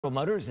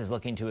General Motors is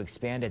looking to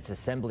expand its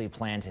assembly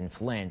plant in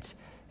Flint.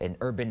 An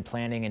urban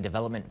planning and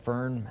development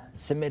firm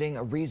submitting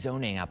a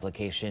rezoning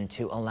application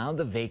to allow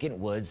the vacant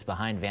woods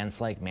behind Van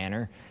Slyke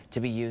Manor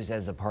to be used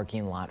as a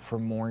parking lot for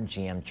more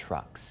GM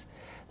trucks.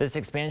 This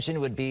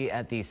expansion would be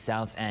at the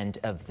south end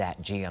of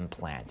that GM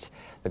plant.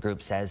 The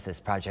group says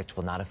this project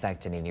will not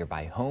affect any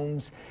nearby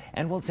homes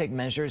and will take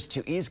measures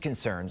to ease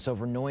concerns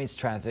over noise,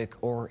 traffic,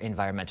 or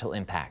environmental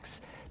impacts.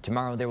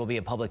 Tomorrow there will be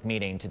a public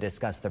meeting to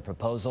discuss the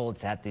proposal.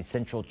 It's at the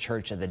Central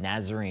Church of the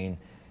Nazarene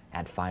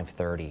at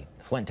 5:30.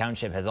 Flint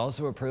Township has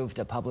also approved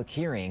a public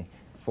hearing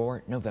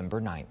for November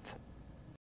 9th.